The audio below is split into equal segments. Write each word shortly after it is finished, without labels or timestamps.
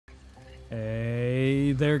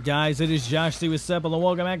Hey there, guys. It is Josh Siwasepl, and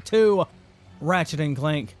welcome back to Ratchet and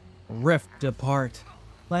Clank Rift Apart.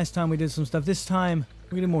 Last time we did some stuff. This time,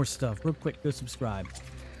 we did more stuff. Real quick, go subscribe.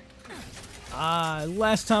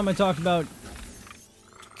 Last time I talked about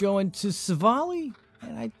going to Savali,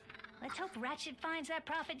 and Let's hope Ratchet finds that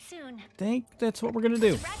prophet soon. think that's what we're gonna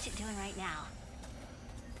do. What's Ratchet doing right now?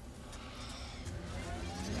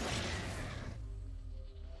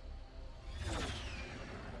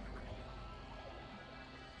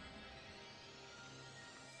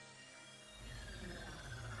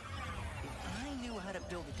 If I knew how to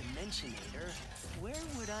build a dimensionator, where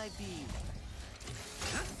would I be?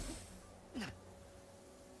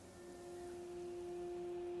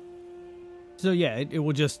 So yeah, it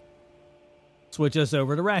will just switch us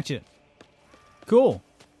over to Ratchet. Cool.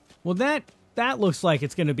 Well, that looks like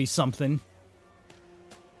it's gonna be something.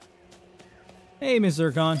 Hey, Miss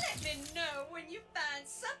Zircon. Let me know when you find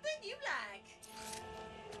something you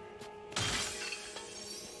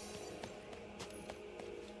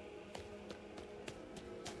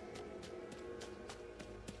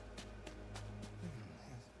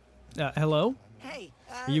like. Hello? Hey,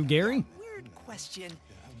 Are you Gary? Weird question.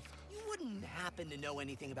 You wouldn't happen to know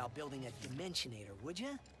anything about building a dimensionator, would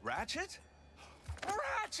you? Ratchet?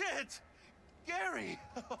 Ratchet! Gary!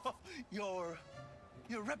 Your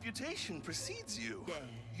reputation precedes you.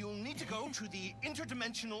 You'll need to go to the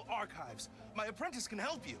interdimensional archives. My apprentice can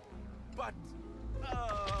help you. But,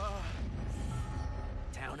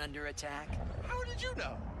 Town under attack? how did you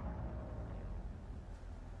know?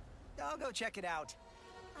 I'll go check it out.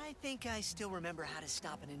 I think I still remember how to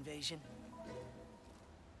stop an invasion.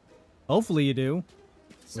 Hopefully you do.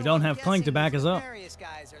 We don't have Clank to back us up. Various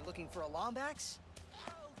guys are looking for Alombax?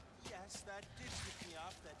 Oh, yes, that did pick me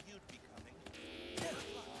up that you'd be coming. Good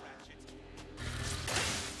luck, Ratchet.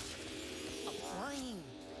 A flying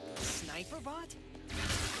sniper bot?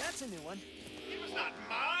 That's a new one. It was not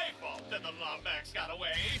my fault that the Lombax got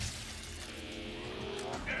away.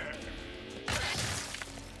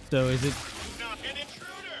 So is it? Not an intruder.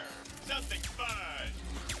 Something fun.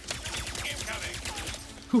 Incoming.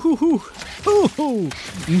 Hoo hoo hoo hoo!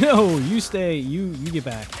 No, you stay. You get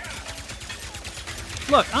back.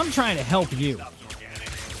 Look, I'm trying to help you.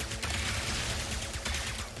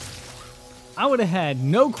 I would have had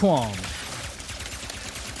no qualms.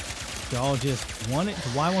 Y'all just want it.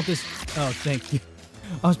 Why won't this? Oh, thank you.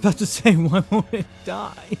 I was about to say, why won't it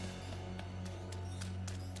die?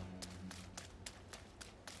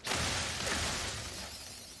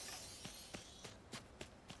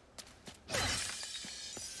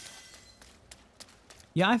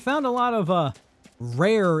 Yeah, I found a lot of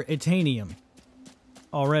rare Itanium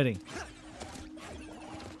already.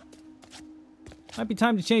 Might be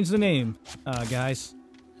time to change the name, guys.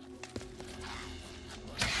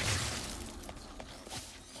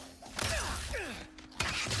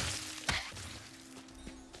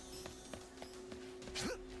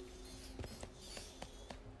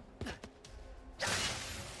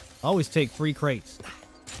 Always take free crates.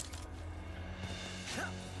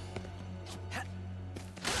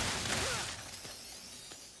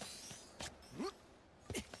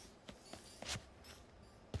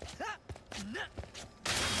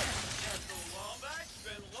 Has the Lombax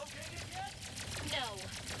been located yet? No,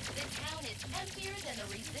 this town is emptier than the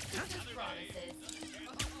Resistance's promises.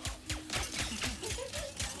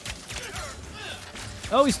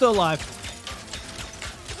 Oh, he's still alive.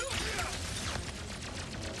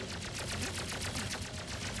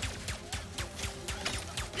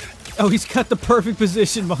 Oh, he's got the perfect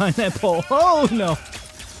position behind that pole. Oh, no.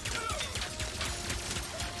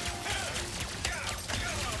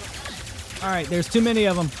 All right, there's too many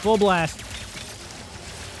of them. Full blast.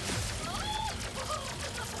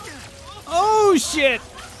 Oh, shit.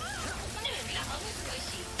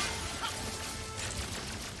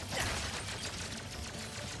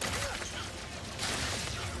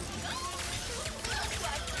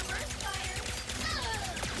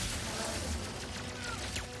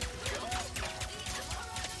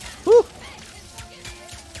 Whew.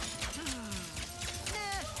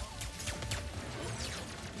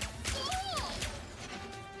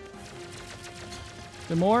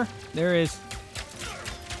 Some more? There is.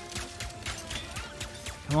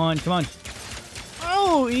 Come on, come on.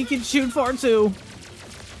 Oh, he can shoot far too.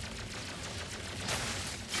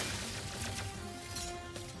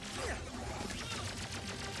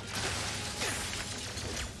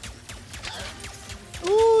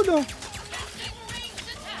 Oh, no.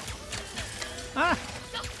 Ah.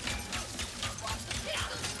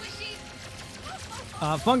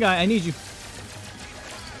 Fungi, I need you.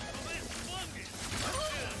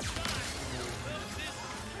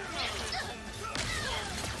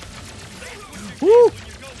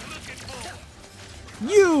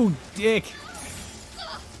 dick.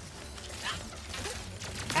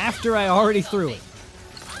 After I already threw it.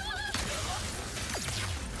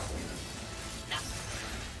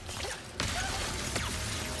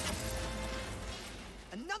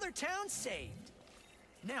 Another town saved.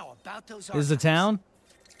 Now about those This is a archives. town?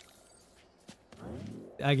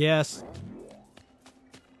 I guess.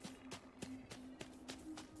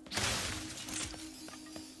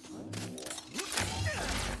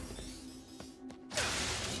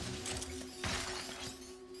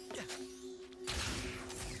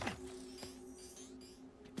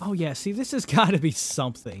 Oh yeah, see, this has got to be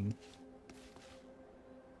something.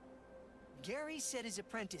 Gary said his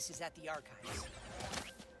apprentice is at the archives.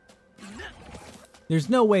 There's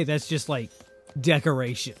no way that's just like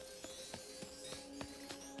decoration.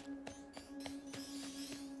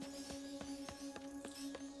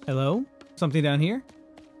 Hello? Something down here?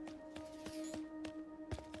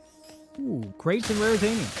 Ooh, crates and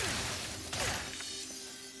raritanium.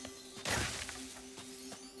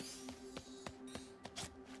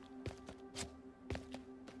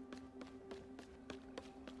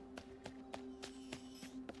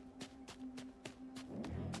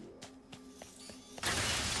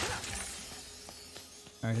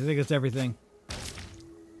 Alright, I think that's everything.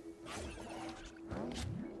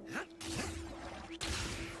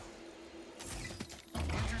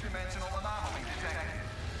 Interdimensional anomaly detected.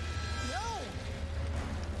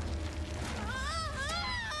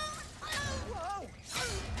 Whoa!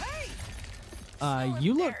 Hey!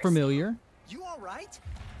 You look familiar. You all right?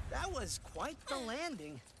 That was quite the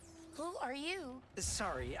landing. Who are you?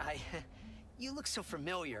 Sorry, you look so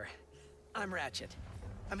familiar. I'm Ratchet.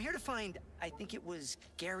 I'm here to find, I think it was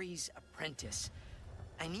Gary's apprentice.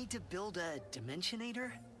 I need to build a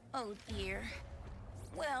Dimensionator. Oh dear.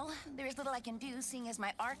 Well, there's little I can do, seeing as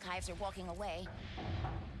my archives are walking away.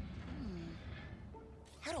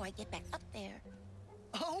 How do I get back up there?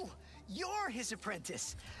 Oh, you're his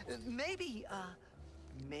apprentice. Maybe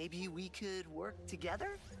we could work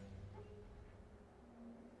together?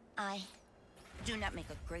 I do not make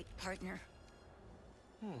a great partner.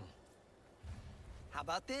 How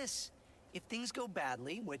about this? If things go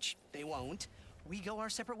badly, which they won't, we go our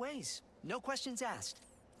separate ways. No questions asked.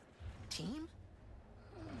 Team?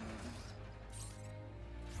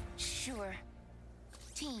 Sure.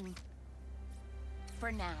 Team.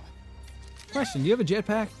 For now. Question, do you have a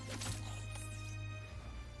jetpack?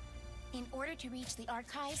 In order to reach the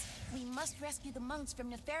archives, we must rescue the monks from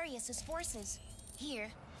Nefarious's forces.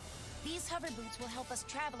 Here, these hover boots will help us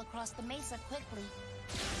travel across the mesa quickly.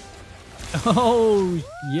 Oh,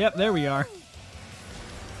 yep, there we are.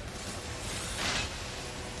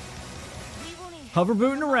 We will need Hover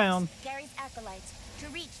booting around. Gary's acolytes to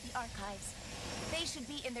reach the archives. They should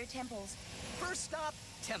be in their temples. First stop,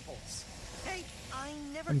 temples. Hey, I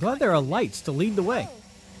never I'm glad there are lights to lead the way. Oh.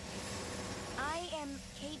 I am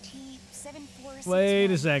KT-7461.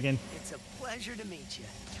 Wait a second. It's a pleasure to meet you.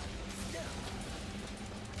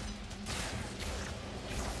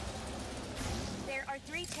 There are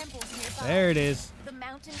 3 temples nearby. There it is. The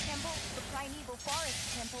Mountain Temple, the Primeval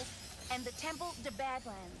Forest Temple, and the Temple de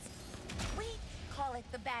Badlands. We call it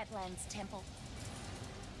the Badlands Temple.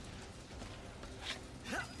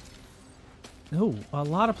 Oh, a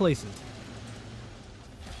lot of places.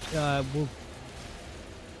 We'll...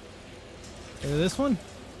 This one?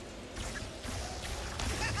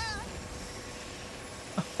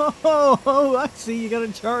 Oh, I see. You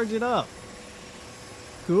gotta charge it up.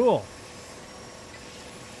 Cool.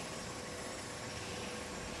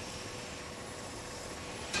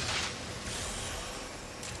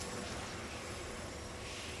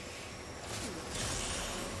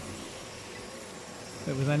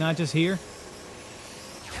 Wait, was I not just here?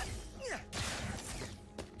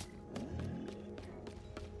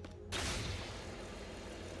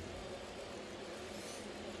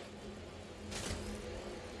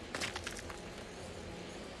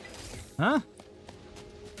 Huh?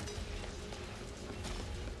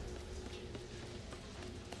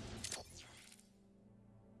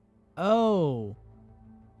 Oh.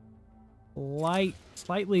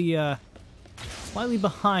 Slightly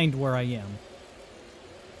behind where I am.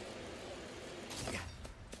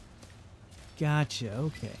 Gotcha,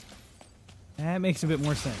 okay. That makes a bit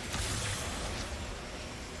more sense.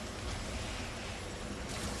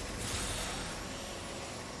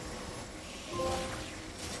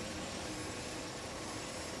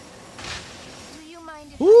 Do you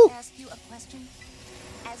mind if Ooh. I ask you a question?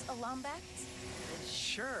 As a Lombax?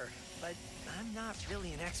 Sure, but I'm not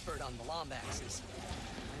really an expert on the Lombaxes.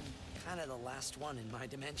 I'm kind of the last one in my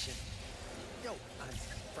dimension. No, I'm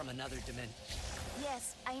from another dimension.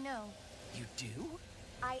 Yes, I know. You do?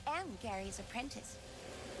 I am Gary's apprentice.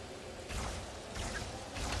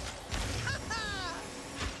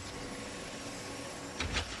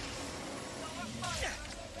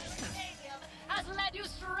 Has led you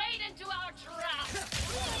straight into our trap.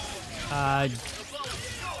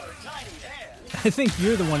 I think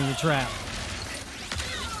you're the one in the trap.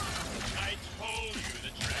 I told you the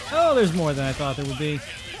trap Oh, there's more than I thought there would be. is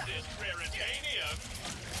Raritanium.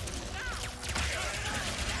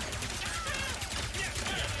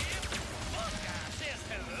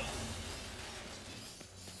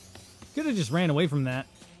 Could have just ran away from that.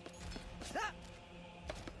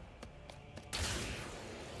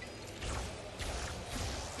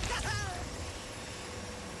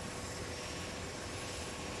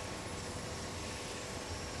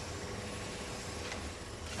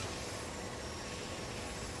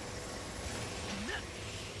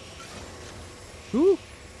 Ooh.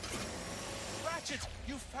 Ratchet,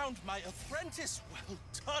 you found my apprentice. Well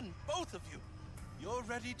done, both of you. You're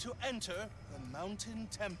ready to enter the Mountain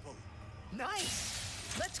Temple.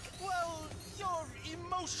 Nice. Let's. Well, you're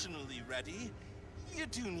emotionally ready. You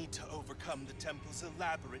do need to overcome the temple's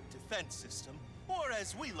elaborate defense system, or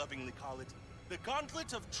as we lovingly call it, the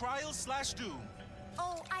Gauntlet of Trial/Doom.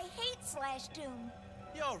 Oh, I hate Slash Doom.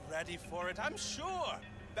 You're ready for it, I'm sure.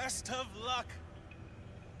 Best of luck.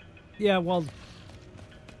 Yeah, well...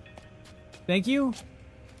 Thank you?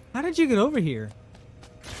 How did you get over here?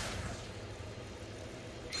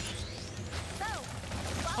 So,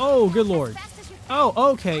 Oh, good lord. as fast as you can.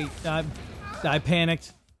 Oh, okay. I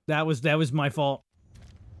panicked. That was my fault.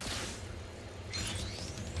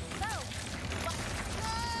 So,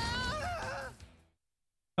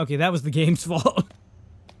 Okay, that was the game's fault. follow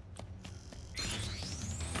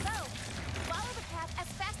the path as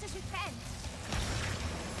fast as you can.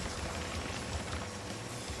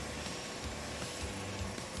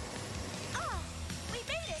 Ah, we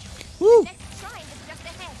made it. Woo! Next shrine is just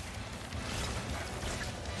ahead.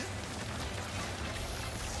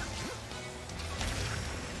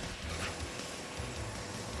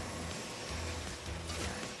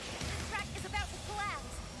 The track is about to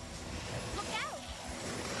collapse. Look out!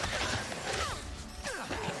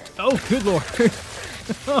 Oh, good lord.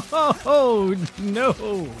 Oh,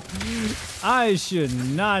 no. I should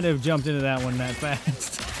not have jumped into that one that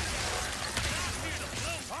fast.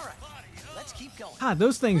 All right. Let's keep going. God,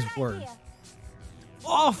 those things Good were idea.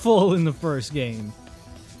 awful in the first game.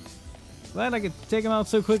 Glad I could take them out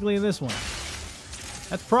so quickly in this one.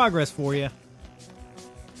 That's progress for you.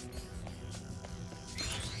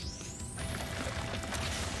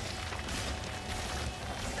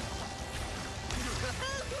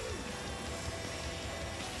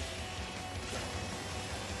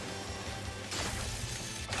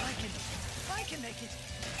 I can make it.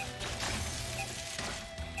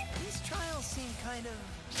 These trials seem kind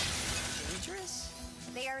of dangerous.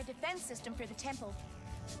 They are a defense system for the temple.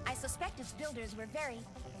 I suspect its builders were very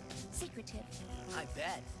secretive. I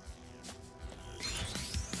bet.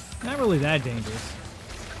 Not really that dangerous.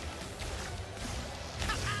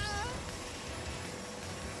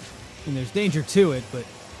 I mean, there's danger to it, but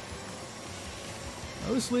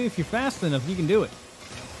mostly if you're fast enough, you can do it.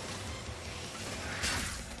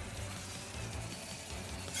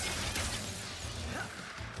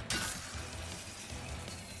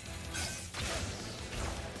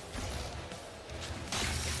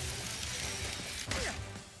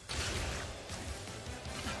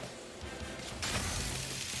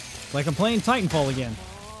 Like I'm playing Titanfall again.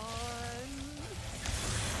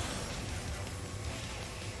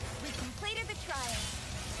 We completed the trial.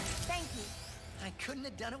 Thank you. I couldn't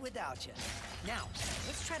have done it without you. Now,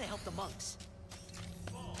 let's try to help the monks.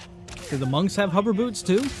 Do the monks have hover boots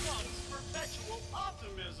too? Perpetual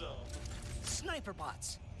optimism. Sniper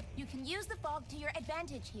bots. You can use the fog to your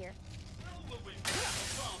advantage here. Will we put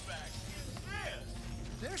the comeback is this?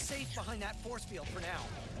 They're safe behind that force field for now.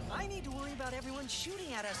 I need to worry about everyone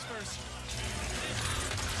shooting at us first.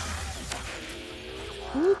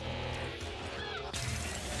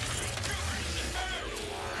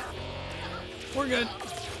 We're good.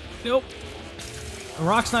 Nope. The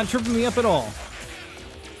rock's not tripping me up at all.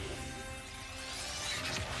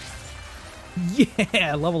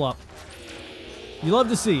 Yeah, level up. You love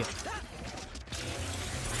to see it.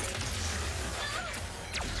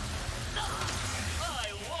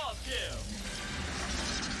 I loved him.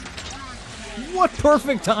 What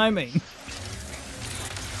perfect timing.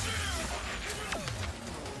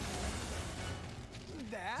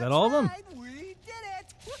 That's that all of them? right, we did it!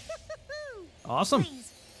 Woo-hoo-hoo-hoo. Awesome.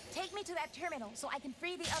 Please, take me to that terminal so I can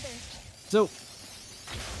free the others. So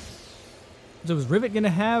is Rivet gonna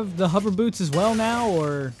have the hover boots as well now,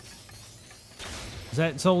 or Is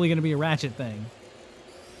that solely going to be a Ratchet thing?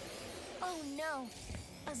 Oh no,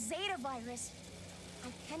 a Zeta virus. I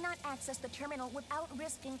cannot access the terminal without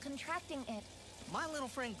risking contracting it. My little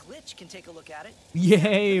friend Glitch can take a look at it.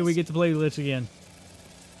 Yay, we get to play Glitch again.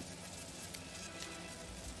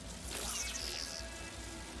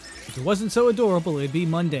 If it wasn't so adorable, it'd be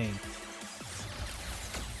mundane.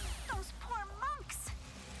 Those poor monks.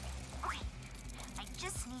 Okay, I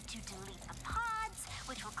just need to delete the pods,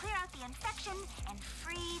 which will clear out the infection and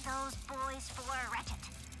free those boys for Ratchet.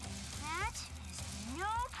 That is no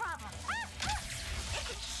problem. It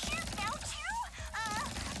can shoot now too?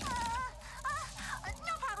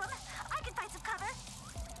 No problem. I can find some cover.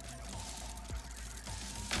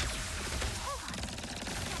 Hold on.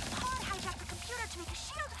 That pod hijacked the computer to make a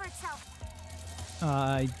shield for itself.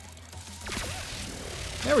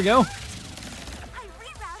 There we go. I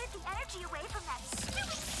rerouted the energy away from that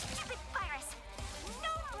stupid virus.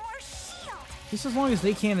 No more shield. Just as long as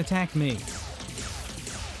they can't attack me.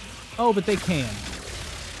 Oh, but they can.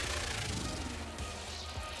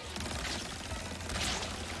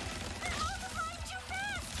 They're all flying too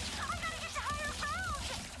fast. I gotta get to higher ground.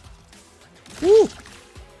 Woo!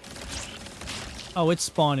 Oh, it's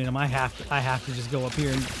spawning them. I have to just go up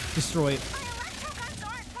here and destroy it. My electro guns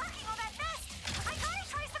aren't working on that vest. I gotta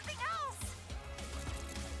try something else.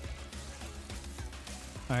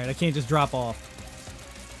 All right, I can't just drop off.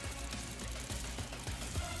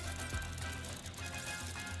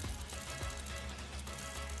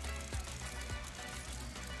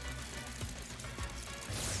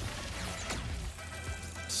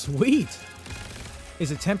 Sweet.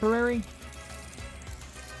 Is it temporary?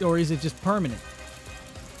 Or is it just permanent?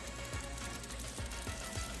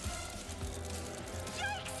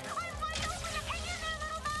 Yikes! I'm wide open up in here,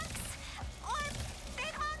 little monks. Or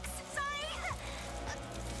big monks, sorry.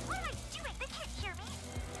 What am I doing? They can't hear me.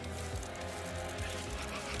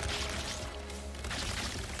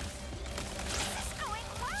 This is going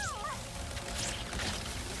well.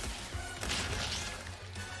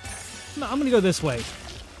 No, I'm gonna go this way.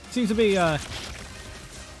 Seems to be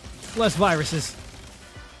less viruses.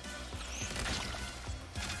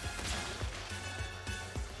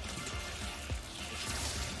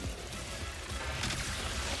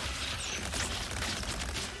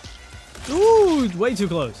 Ooh, way too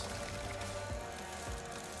close.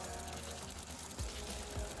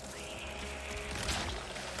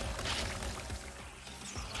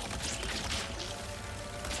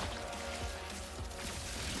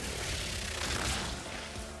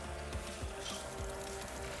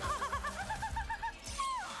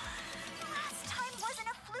 Last time wasn't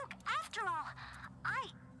a fluke after all. I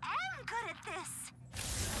am good at this.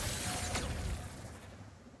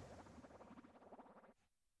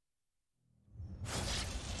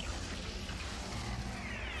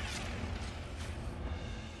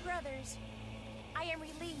 Brothers, I am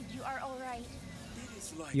relieved you are all right. It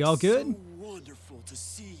is like Y'all good? so wonderful to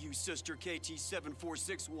see you, Sister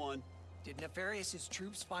KT-7461. Did Nefarious'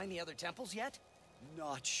 troops find the other temples yet?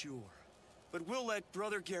 Not sure, but we'll let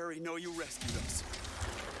Brother Gary know you rescued us.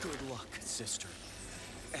 Good luck, sister.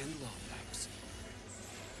 And Lomax.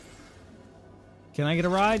 Can I get a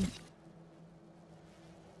ride?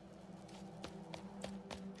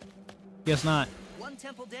 Guess not. One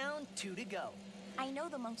temple down, 2 to go. I know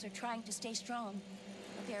the monks are trying to stay strong,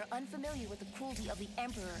 but they are unfamiliar with the cruelty of the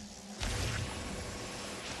Emperor.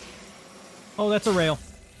 Oh, that's a rail.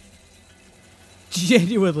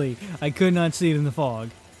 Genuinely, I could not see it in the fog.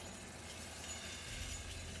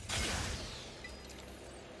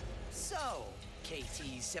 So,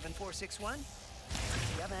 KT-7461,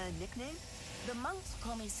 you have a nickname? The monks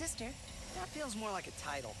call me sister. That feels more like a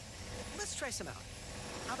title. Let's try some out.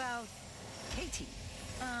 How about KT?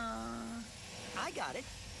 I got it.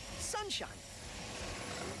 Sunshine.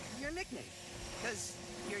 Your nickname. Because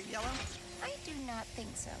you're yellow? I do not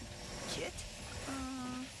think so. Kit?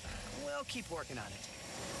 We'll keep working on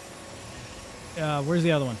it. Where's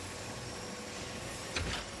the other one?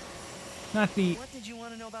 Not the What did you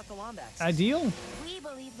want to know about the Lombax? ideal We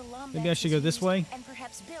believe the Lombax Maybe I should go was this used way? and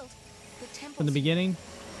perhaps built the temples. from the beginning.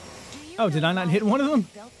 Do you Oh, did know I not why hit one of they them?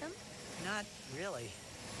 Built them? Not really.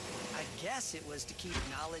 I guess it was to keep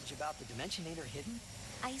knowledge about the Dimensionator hidden.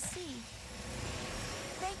 I see.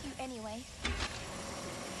 Thank you anyway.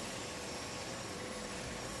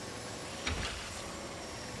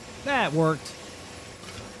 That worked.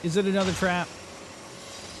 Is it another trap?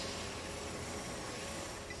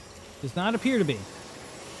 Does not appear to be.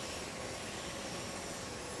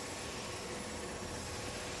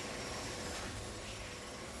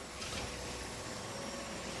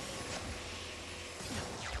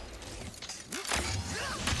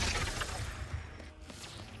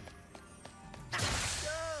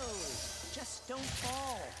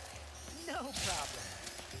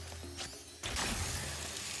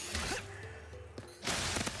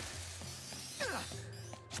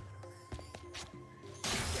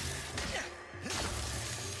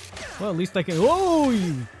 Well, at least I can... Whoa!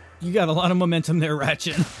 You got a lot of momentum there,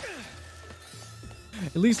 Ratchet.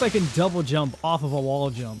 At least I can double jump off of a wall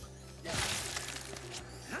jump.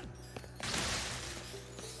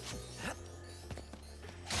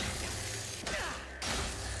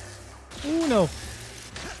 Ooh, no.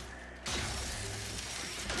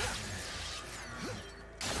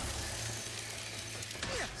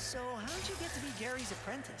 So, how'd you get to be Gary's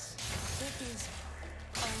apprentice? It is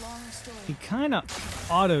a long story. He kind of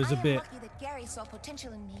autos a bit Lucky that Gary saw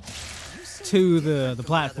potential in me. to the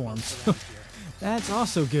platforms. That's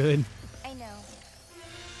also good. I know.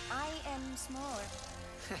 I am smaller.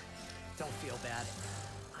 Don't feel bad.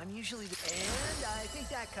 I'm usually the... And I think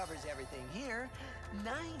that covers everything here.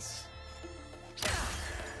 Nice.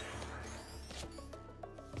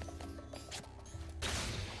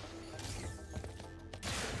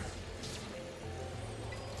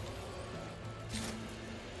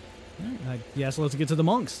 Yes, let's get to the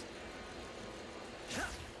monks.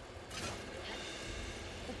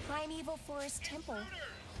 The primeval forest temple.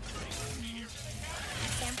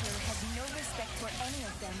 Emperor has no respect for any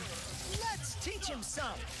of them. Let's teach him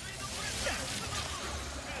some.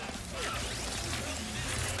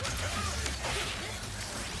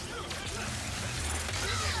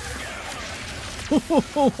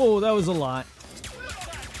 Oh, that was a lot.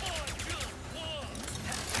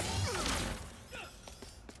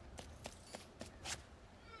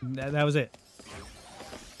 That was it.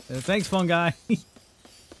 Thanks, fun guy.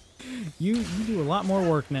 You do a lot more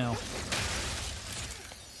work now.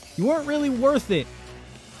 You weren't really worth it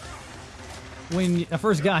when I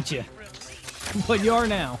first got you, but you are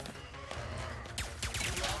now.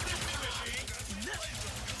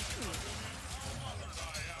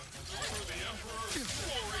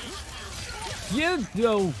 You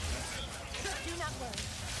go. Do not worry.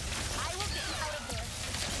 I will get you out of there.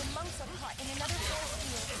 The monks are caught in another forest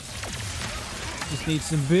field. Just need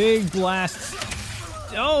some big blasts.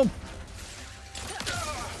 Oh.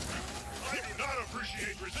 I do not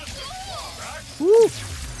appreciate resistance. Woo.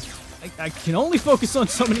 I can only focus on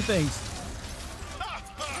so many things.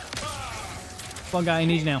 Fun guy, I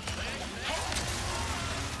need you now.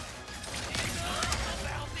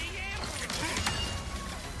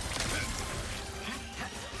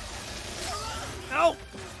 Ow!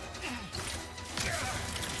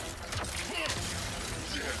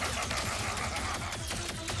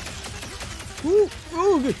 Ooh,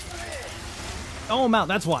 ooh, good. Oh, I'm out,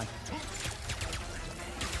 that's why.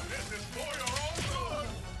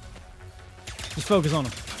 Just focus on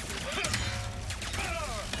him.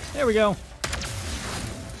 There we go.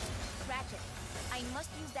 Ratchet, I must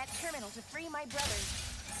use that terminal to free my brothers.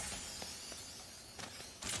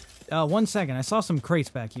 1 second, I saw some crates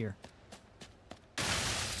back here.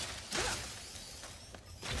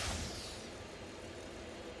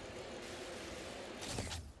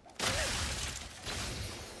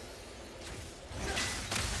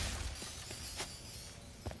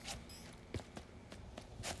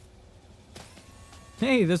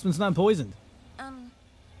 Hey, this one's not poisoned.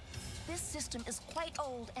 This system is quite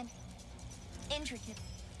old and intricate.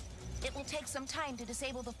 It will take some time to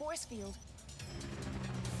disable the force field.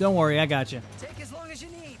 Don't worry, I got you. Take as long as you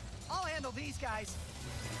need. I'll handle these guys.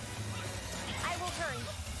 I will hurry.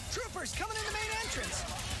 Troopers coming in the main entrance.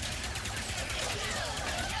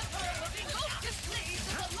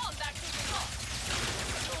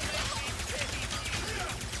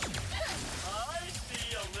 I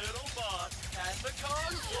see a little bot at the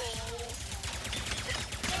console.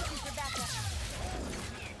 Thank you for backup.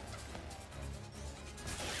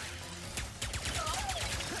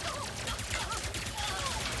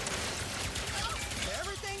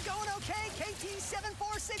 Everything going okay,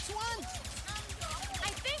 KT-7461?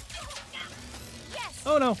 I think... Yes!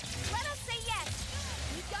 Oh no. Let us say yes!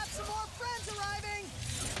 We've got some more friends arriving.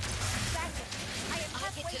 Ratchet, I am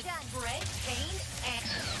halfway done. Bread, pain, and...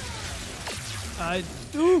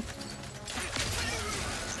 Ooh.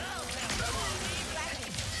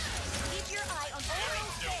 Ratchet, keep your eye on all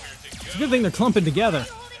those there. It's a good thing they're clumping together.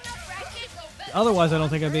 Holding up, Ratchet? Otherwise, I don't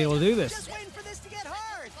think I'd be able to do this. Just waiting for this to get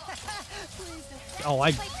hard. Please don't. Oh,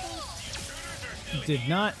 I Play paint. did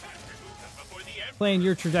not plan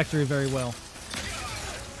your trajectory very well.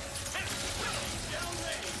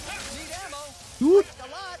 Need ammo. Whoop. A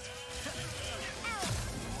lot.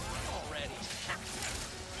 Already.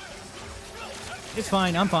 It's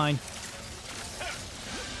fine, I'm fine.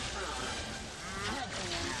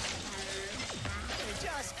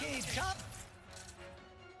 Just keep up.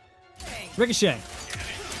 Ricochet.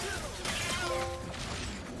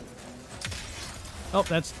 Oh,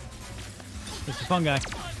 that's the fun guy.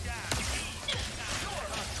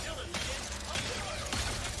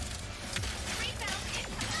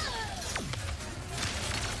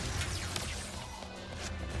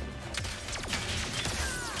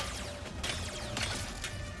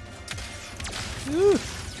 Ooh.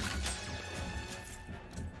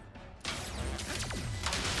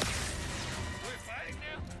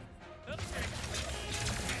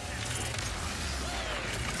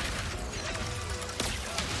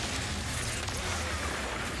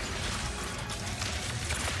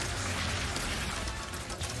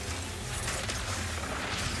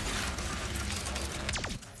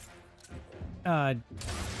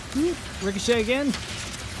 Ricochet again.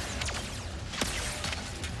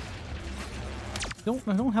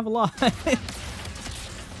 I don't have a lot.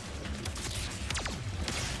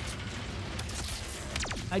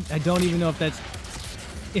 I don't even know if that's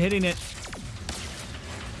hitting it.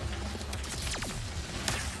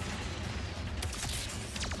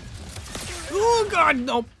 Oh God,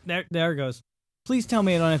 nope. There it goes. Please tell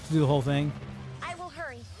me I don't have to do the whole thing. I will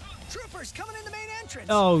hurry. Troopers coming in the main entrance.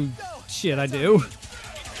 Oh, Go. shit, I do.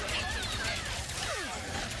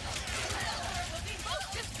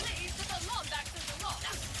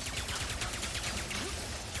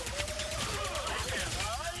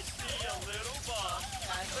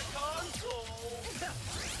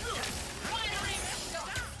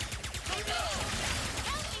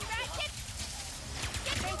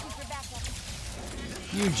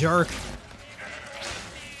 You jerk.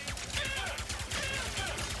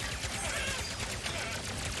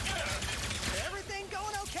 Everything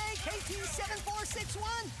going okay, KT-7461?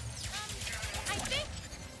 I think...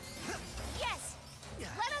 Yes.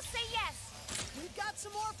 Let us say yes. We've got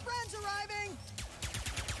some more friends arriving.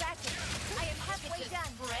 Ratchet, I am halfway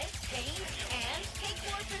done. Break, paint, and take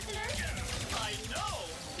more prisoners? I know!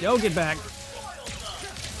 Yo, get back.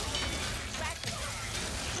 Ratchet,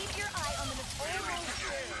 keep your eye on the almost...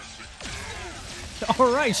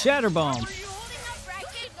 All right, Shatter Bomb. Are you holding up,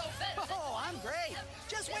 Ratchet? Oh, I'm great.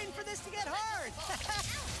 Just waiting for this to get hard.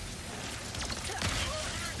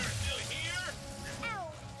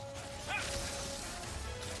 Ow.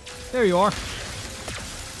 There you are.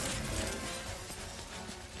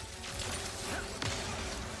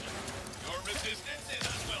 Your resistance is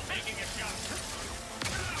as well taking a shot.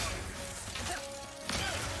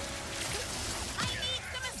 I need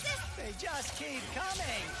some assist. They just keep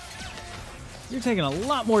coming. You're taking a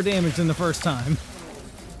lot more damage than the first time.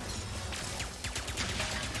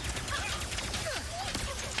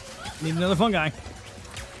 Need another fun guy.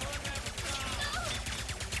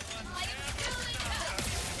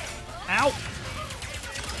 Ow!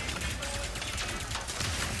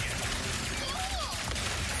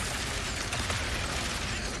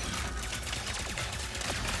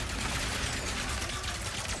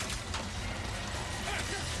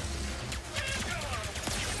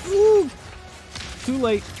 Ooh! Too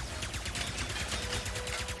late.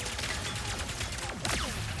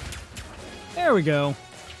 There we go.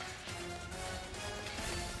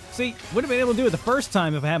 See, would have been able to do it the first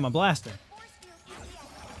time if I had my blaster.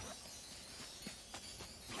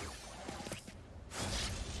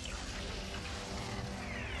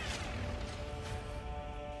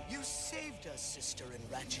 You saved us, sister and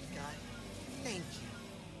Ratchet guy. Thank you.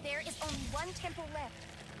 There is only one temple left.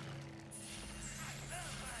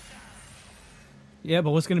 Yeah,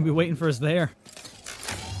 but what's going to be waiting for us there?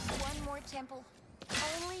 One more temple.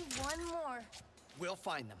 Only one more. We'll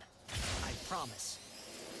find them. I promise.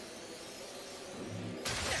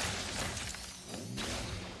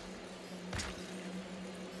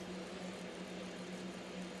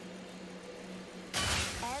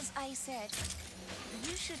 As I said,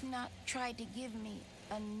 you should not try to give me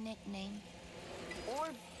a nickname. Or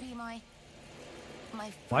be my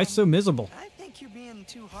friend. Why so miserable? I think you're being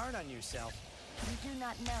too hard on yourself. You do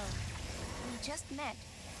not know. We just met.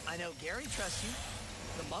 I know Gary trusts you.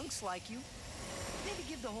 The monks like you. Maybe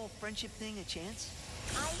give the whole friendship thing a chance.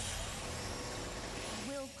 I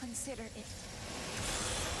will consider it.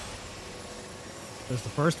 That's the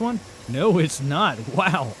first one? No, it's not.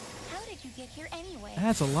 Wow. How did you get here anyway?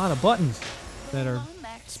 That's a lot of buttons that are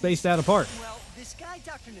spaced out apart. Well, this guy,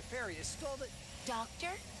 Dr. Nefarious, stole the... Doctor?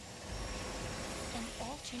 An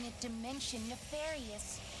alternate dimension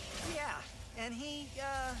nefarious. Yeah, and he,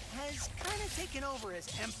 has kind of taken over as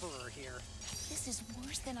Emperor here. This is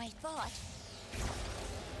worse than I thought.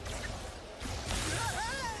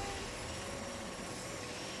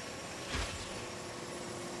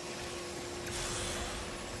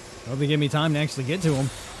 Hope they give me time to actually get to him.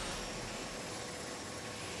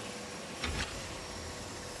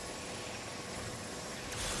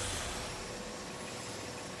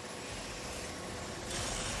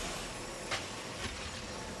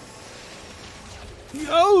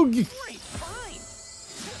 Oh! Great, fine.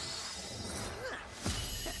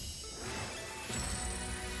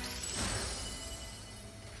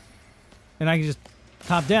 And I can just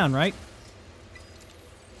top down, right?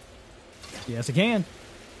 Yes, I can.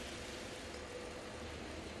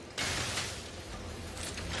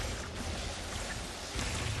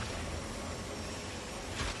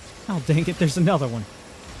 Oh, dang it, there's another one.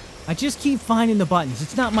 I just keep finding the buttons.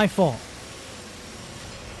 It's not my fault.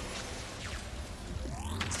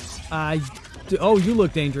 Oh, you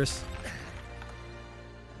look dangerous.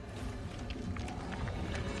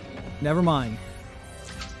 Never mind.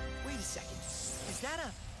 Wait a second. Is that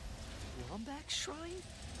a wombat shrine?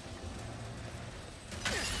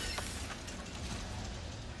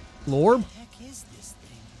 Lorb? What the heck is this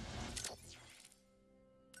thing?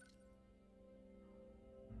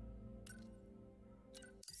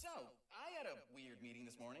 So, I had a weird meeting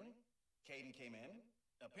this morning. Caden came in.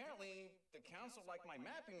 Apparently, the council liked my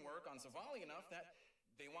mapping work on Savali enough that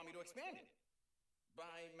they want me to expand it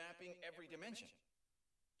by mapping every dimension.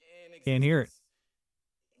 Can't hear it.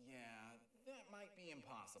 Yeah, that might be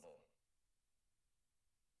impossible.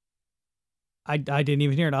 I didn't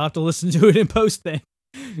even hear it. I'll have to listen to it in post then.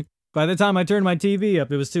 By the time I turned my TV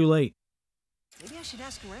up, it was too late. Maybe I should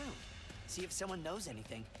ask around. See if someone knows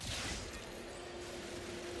anything.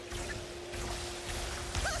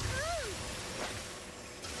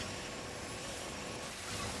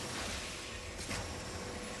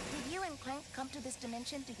 Did you and Clank come to this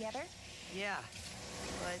dimension together? Yeah,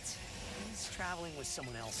 but he's traveling with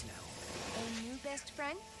someone else now. A new best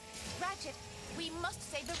friend? Ratchet, we must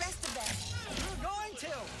save the rest of them. We're going to!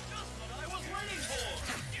 Just what I was waiting for!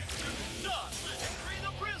 Done! Free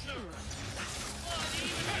the prisoner! But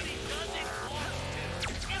even if he doesn't want to,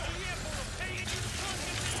 is he able to pay it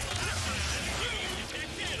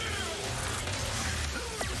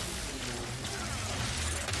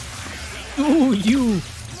you Ooh, you!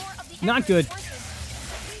 More of the Not good. Emperor's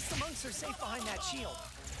forces. At least the monks are safe behind that shield.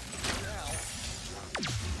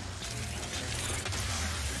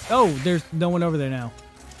 Oh, there's no one over there now.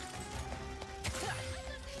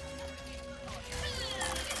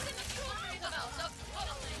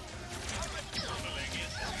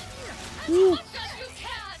 Ooh.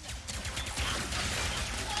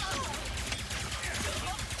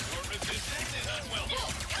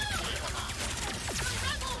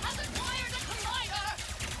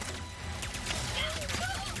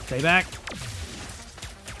 Stay back.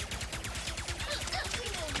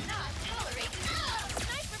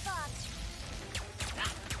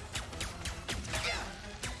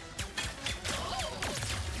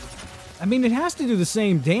 I mean, it has to do the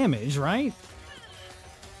same damage, right?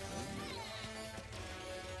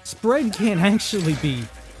 Spread can't actually be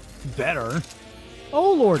better.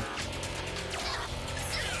 Oh, Lord.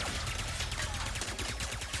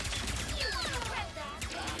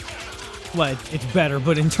 Well, it's better,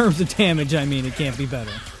 but in terms of damage, I mean, it can't be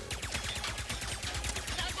better.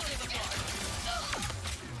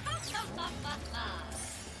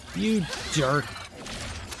 You jerk.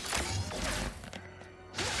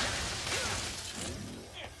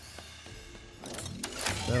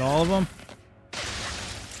 Is that all of them?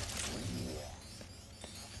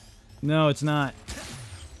 No, it's not.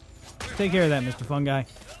 Take care of that, Mr. Fun Guy.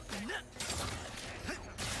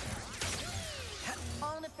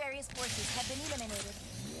 All nefarious forces have been eliminated.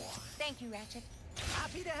 Thank you, Ratchet.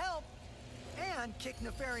 Happy to help. And kick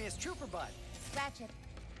nefarious trooper butt. Ratchet,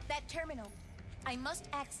 that terminal. I must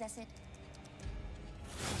access it.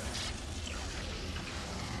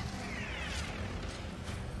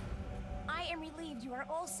 I am relieved you are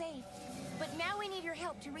all safe, but now we need your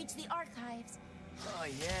help to reach the archives. Oh,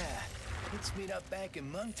 yeah. Let's meet up back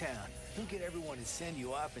in Monktown. We'll get everyone to send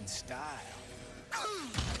you off in style.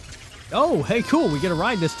 Oh, hey, cool. We get a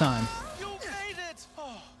ride this time. You made it!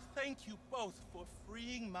 Oh, thank you both for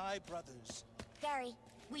freeing my brothers. Gary,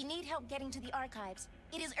 we need help getting to the archives.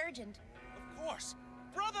 It is urgent. Of course.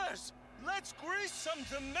 Brothers, let's grease some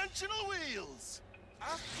dimensional wheels.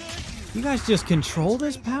 After You guys just control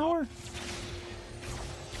this power?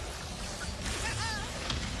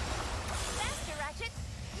 Faster, Ratchet!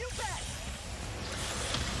 You bet!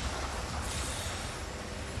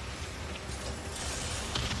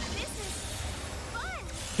 This is fun!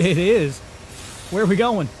 It is. Where are we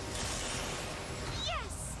going?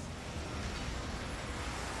 Yes!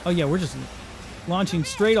 Oh, yeah, we're just launching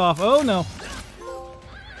straight off. Oh, no. No!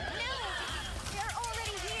 They're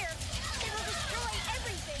already here! They will destroy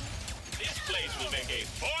everything! This place will make a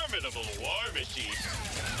formidable war machine.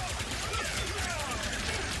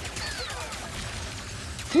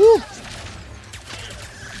 Woo!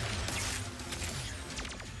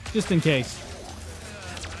 Just in case.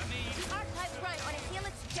 The archives run on a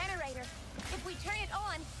helix generator. If we turn it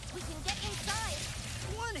on, we can get inside.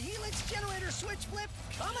 One helix generator switch flip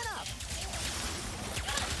coming up.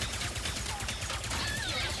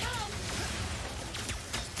 Here it comes!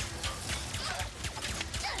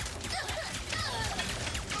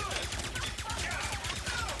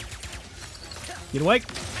 Get away.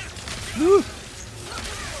 Woo. We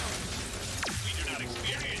do not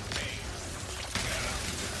experience pain.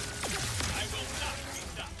 I will not be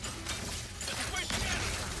stopped. The squish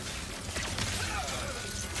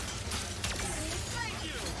Thank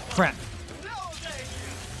you. Crap. No, thank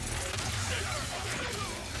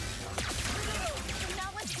The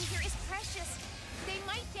knowledge in here is precious. They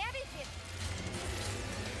might damage it.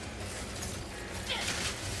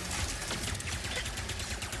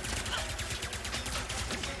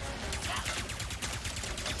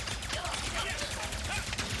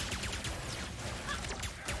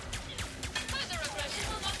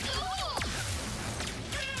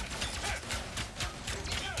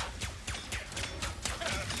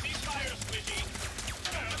 Ceasefire, Squishy.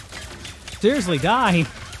 Seriously, die.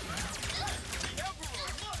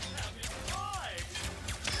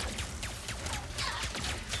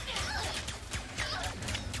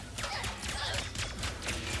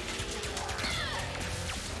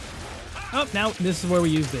 Oh, now this is where we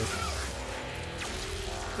use this.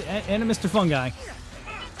 And a Mr. Fungi.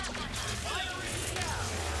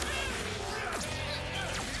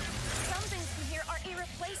 Some things from here are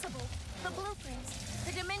irreplaceable. The blueprints,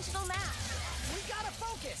 the dimensional map. We gotta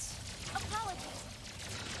focus. Apologies.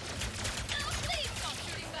 Please stop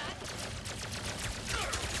shooting back.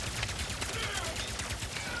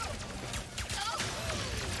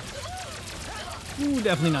 Ooh,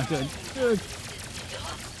 definitely not good. Good.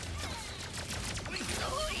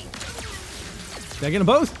 Did I get them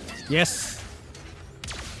both? Yes.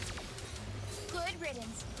 Good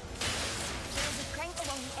riddance. There is a crank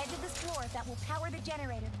along the edge of this floor that will power the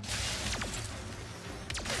generator.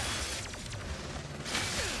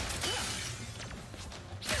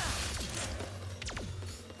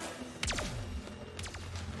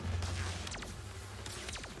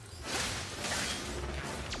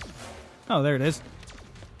 Oh, there it is.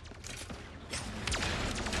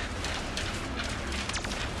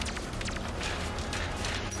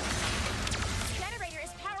 Generator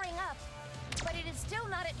is powering up, but it is still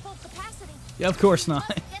not at full capacity. Yeah, of course not.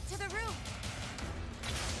 Must get to the roof.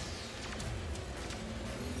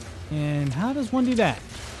 And how does one do that?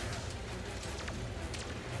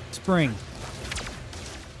 Spring.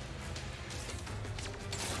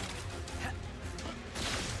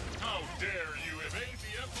 How dare you evade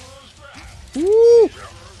the Emperor's wrath? Woo!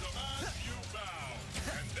 Demands you bow,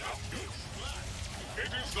 and then you splat. It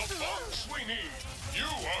is the box we need. You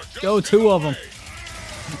are just Go, two of them. away.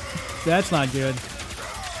 That's not good.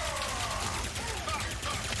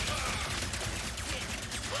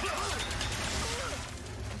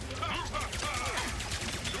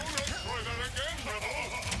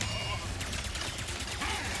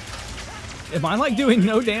 Am I like doing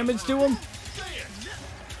no damage to him?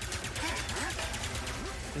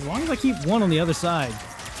 As long as I keep one on the other side,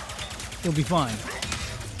 he'll be fine.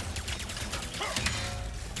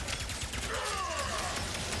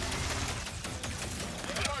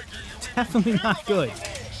 Definitely not good. They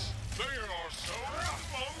are so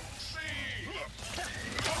funky.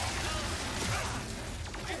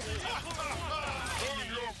 On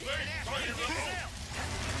your plate, tiny little.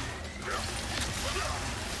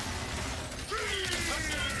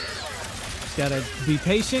 Just gotta be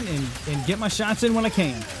patient and get my shots in when I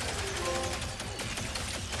can.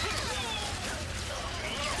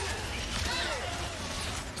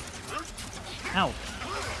 Ow.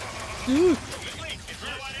 Ooh.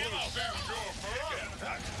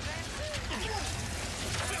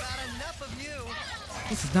 Not enough of you.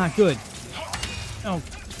 This is not good. Oh.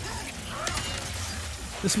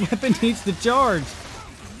 This weapon needs to charge.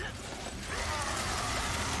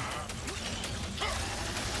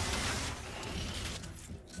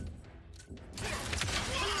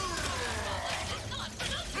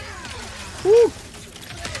 Woo!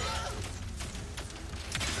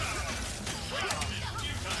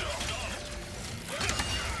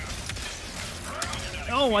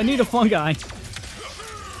 Oh, I need a fungi.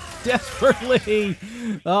 Desperately.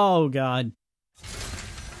 Oh, God.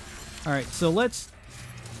 Alright, so let's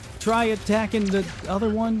try attacking the other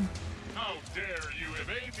one. How dare you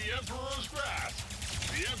evade the Emperor's wrath?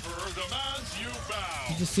 The Emperor demands you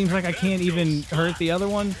bow. It just seems like I can't even hurt the other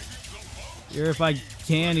one. Or if I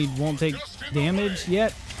can, he won't take damage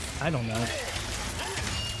yet. I don't know.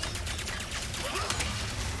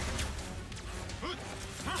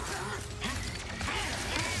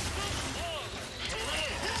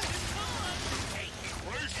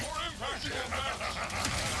 Brace for impact.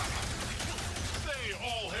 Say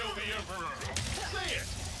all hail the Emperor. Say it.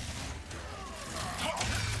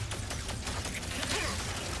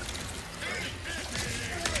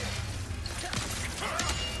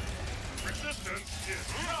 Resistance is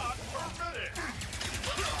not permitted.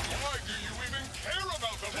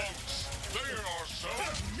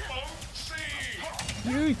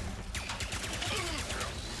 Did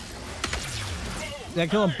that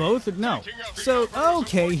kill them both? No. So,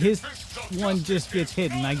 okay, his one just gets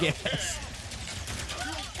hidden, I guess.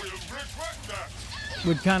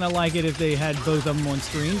 Would kind of like it if they had both of them on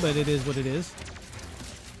screen, but it is what it is.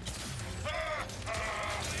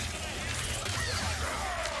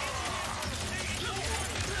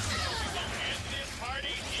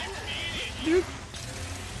 Dude.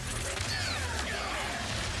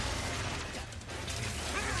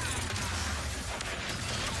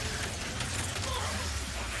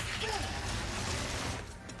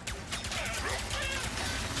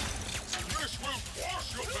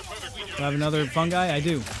 Do I have another fungi? I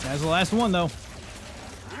do. That's the last one, though.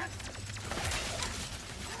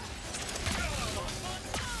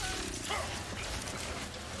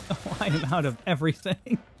 Oh, I am out of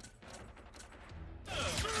everything.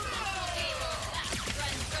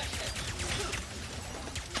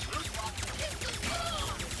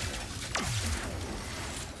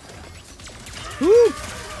 Woo!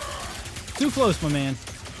 Too close, my man.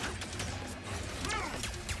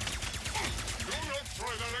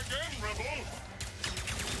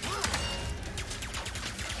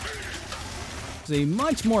 It's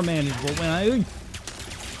much more manageable when I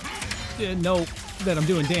know that I'm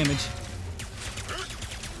doing damage.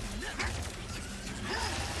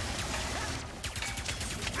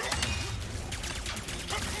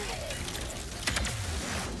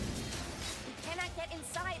 We cannot get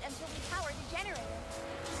inside until we power the generator.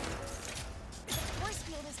 The force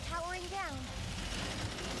field is powering down.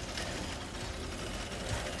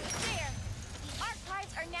 There! The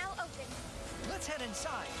archives are now open. Let's head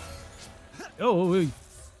inside. Oh, we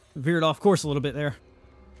veered off course a little bit there.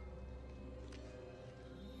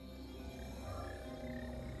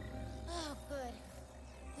 Oh, good.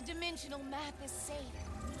 The dimensional map is safe.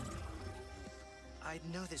 I'd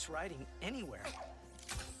know this writing anywhere.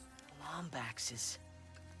 Lombaxes.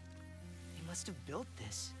 They must have built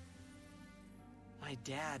this. My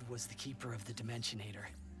dad was the keeper of the Dimensionator.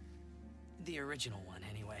 The original one,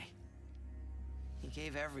 anyway. He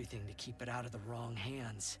gave everything to keep it out of the wrong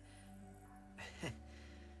hands.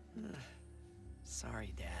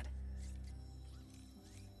 Sorry, Dad.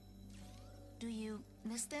 Do you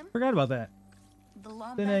miss them? Forgot about that. The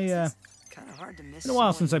Been a Kind of hard to miss. been a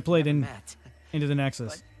while someone since I you've played never in met. Into the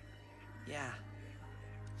Nexus. But, yeah,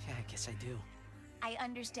 I guess I do. I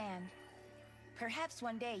understand. Perhaps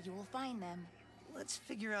one day you will find them. Let's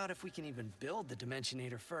figure out if we can even build the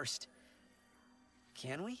Dimensionator first.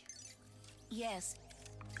 Can we? Yes.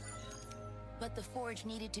 But the forge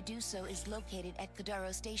needed to do so is located at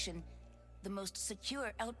Kadaro Station, the most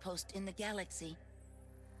secure outpost in the galaxy.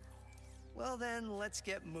 Well then, let's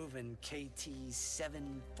get moving,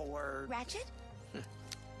 KT-74... Ratchet?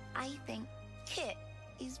 I think Kit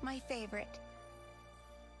is my favorite.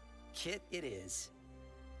 Kit it is.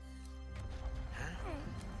 Huh?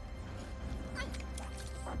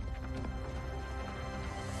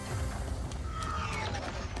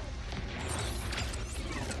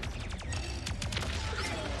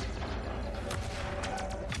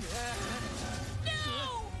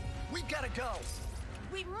 No! We gotta go!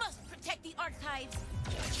 We must protect the archives!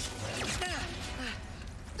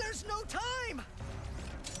 There's no time!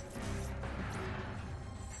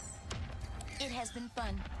 It has been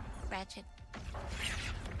fun, Ratchet.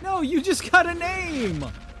 No, you just got a name!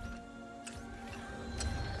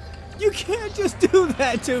 You can't just do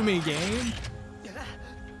that to me, game!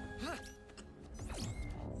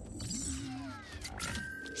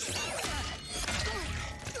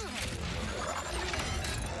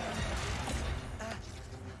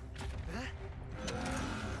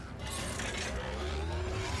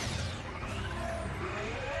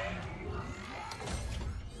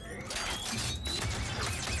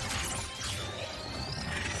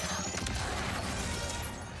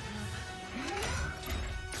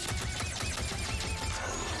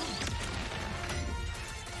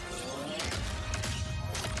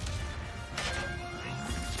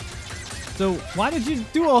 So, why did you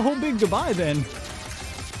do a whole big goodbye then?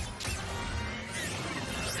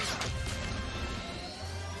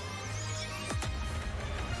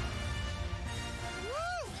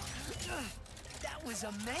 That was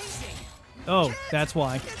amazing! Oh, that's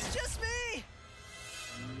why. It's just me!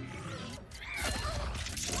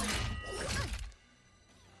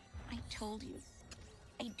 I told you,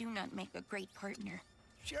 I do not make a great partner.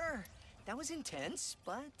 Sure, that was intense,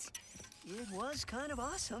 but it was kind of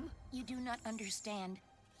awesome. You do not understand.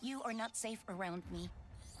 You are not safe around me.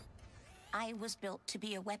 I was built to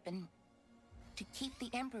be a weapon, to keep the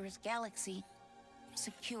Emperor's galaxy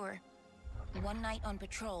secure. One night on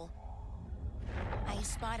patrol, I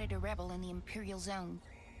spotted a rebel in the Imperial Zone.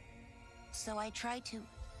 So I tried to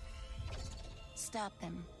stop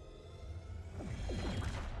them.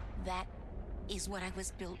 That is what I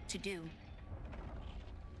was built to do.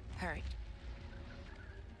 Hurt.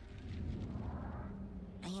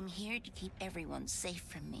 I am here to keep everyone safe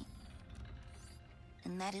from me.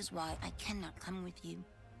 And that is why I cannot come with you.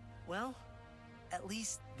 Well, at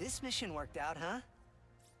least this mission worked out, huh?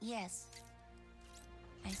 Yes.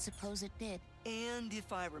 I suppose it did. And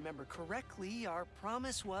if I remember correctly, our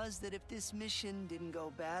promise was that if this mission didn't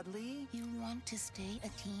go badly... You want to stay a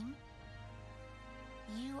team?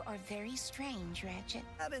 You are very strange, Ratchet.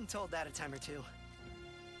 I've been told that a time or two.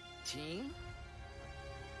 Team?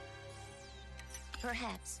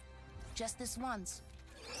 Perhaps. Just this once.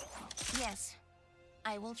 Yes,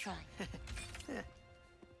 I will try.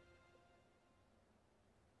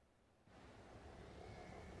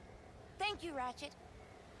 Thank you, Ratchet,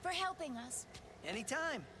 for helping us.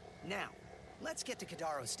 Anytime. Now, let's get to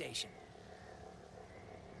Kadaro Station.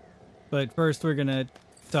 But first, we're gonna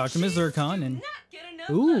talk to Ms. Zircon and... Not get enough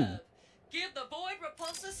Ooh. love. Give the Void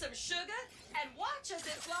Repulsor some sugar and watch as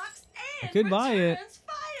it blocks and I could buy it. returns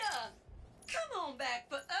fire. Come on back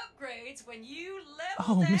for upgrades when you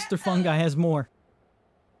level Oh, that Mr. Fungi up. has more.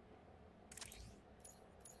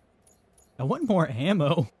 I want more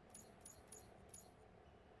ammo.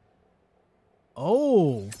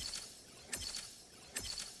 Oh.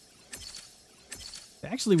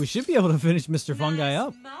 Actually, we should be able to finish Mr. Fungi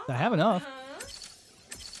up. I have enough. Huh?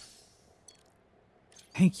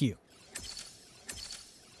 Thank you.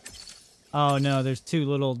 Oh no, there's two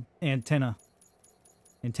little antenna.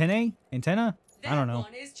 Antennae? Antenna? I don't know.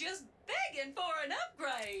 That one is just begging for an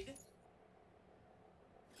upgrade.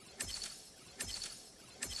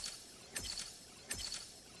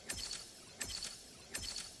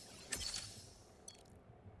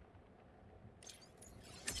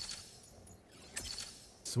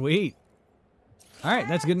 Sweet. All right,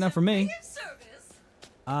 that's good enough for me.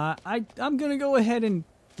 I'm gonna go ahead and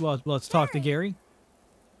let's talk to Gary.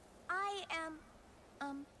 I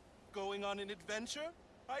am, Going on an adventure?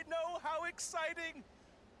 I know, how exciting!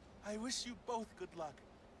 I wish you both good luck.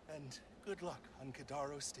 And good luck on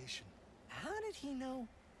Kadaro Station. How did he know?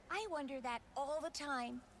 I wonder that all the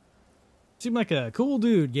time. Seem like a cool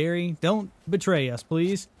dude, Gary. Don't betray us,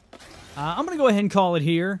 please. I'm gonna go ahead and call it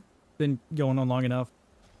here. Been going on long enough.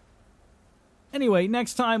 Anyway,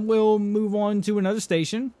 next time we'll move on to another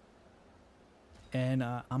station. And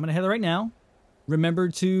I'm going to head right now. Remember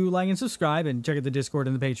to like and subscribe and check out the Discord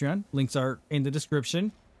and the Patreon. Links are in the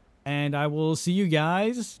description. And I will see you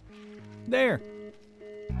guys there.